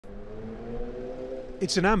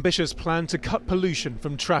It's an ambitious plan to cut pollution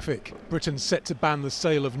from traffic. Britain's set to ban the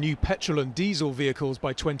sale of new petrol and diesel vehicles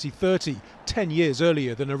by 2030, 10 years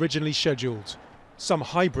earlier than originally scheduled. Some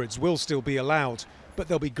hybrids will still be allowed, but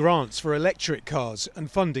there'll be grants for electric cars and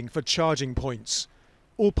funding for charging points.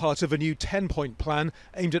 All part of a new 10-point plan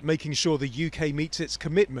aimed at making sure the UK meets its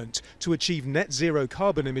commitment to achieve net zero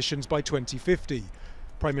carbon emissions by 2050.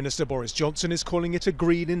 Prime Minister Boris Johnson is calling it a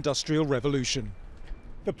green industrial revolution.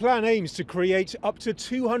 The plan aims to create up to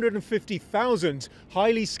 250,000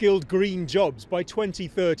 highly skilled green jobs by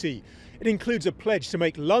 2030. It includes a pledge to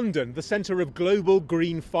make London the centre of global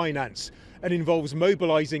green finance and involves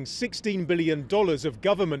mobilising $16 billion of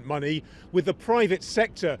government money, with the private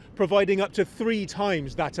sector providing up to 3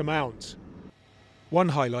 times that amount. One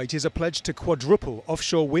highlight is a pledge to quadruple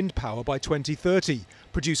offshore wind power by 2030,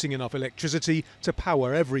 producing enough electricity to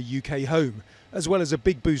power every UK home, as well as a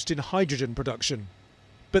big boost in hydrogen production.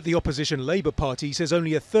 But the opposition Labour Party says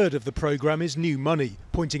only a third of the programme is new money,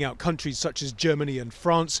 pointing out countries such as Germany and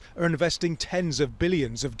France are investing tens of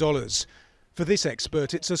billions of dollars. For this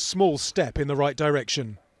expert, it's a small step in the right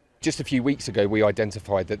direction. Just a few weeks ago, we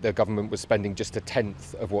identified that the government was spending just a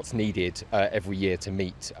tenth of what's needed every year to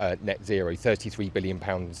meet net zero. £33 billion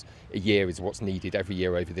a year is what's needed every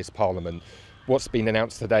year over this Parliament. What's been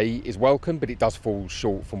announced today is welcome, but it does fall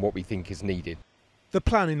short from what we think is needed. The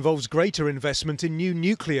plan involves greater investment in new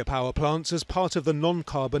nuclear power plants as part of the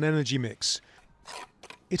non-carbon energy mix.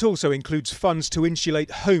 It also includes funds to insulate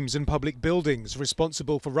homes and public buildings,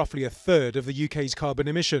 responsible for roughly a third of the UK's carbon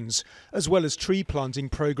emissions, as well as tree planting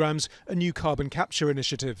programmes and new carbon capture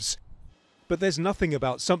initiatives. But there's nothing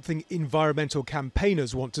about something environmental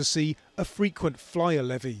campaigners want to see: a frequent flyer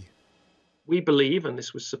levy. We believe, and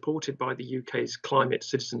this was supported by the UK's Climate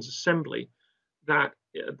Citizens Assembly, that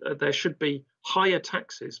there should be higher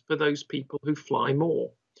taxes for those people who fly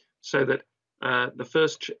more, so that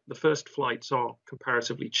the first flights are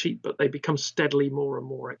comparatively cheap, but they become steadily more and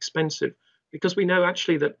more expensive, because we know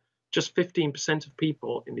actually that just 15% of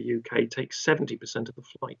people in the UK take 70% of the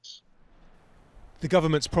flights. The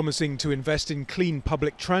government's promising to invest in clean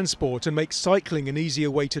public transport and make cycling an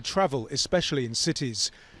easier way to travel, especially in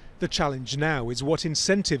cities. The challenge now is what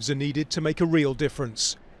incentives are needed to make a real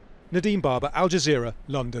difference. Nadim, Al Jazeera,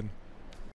 London.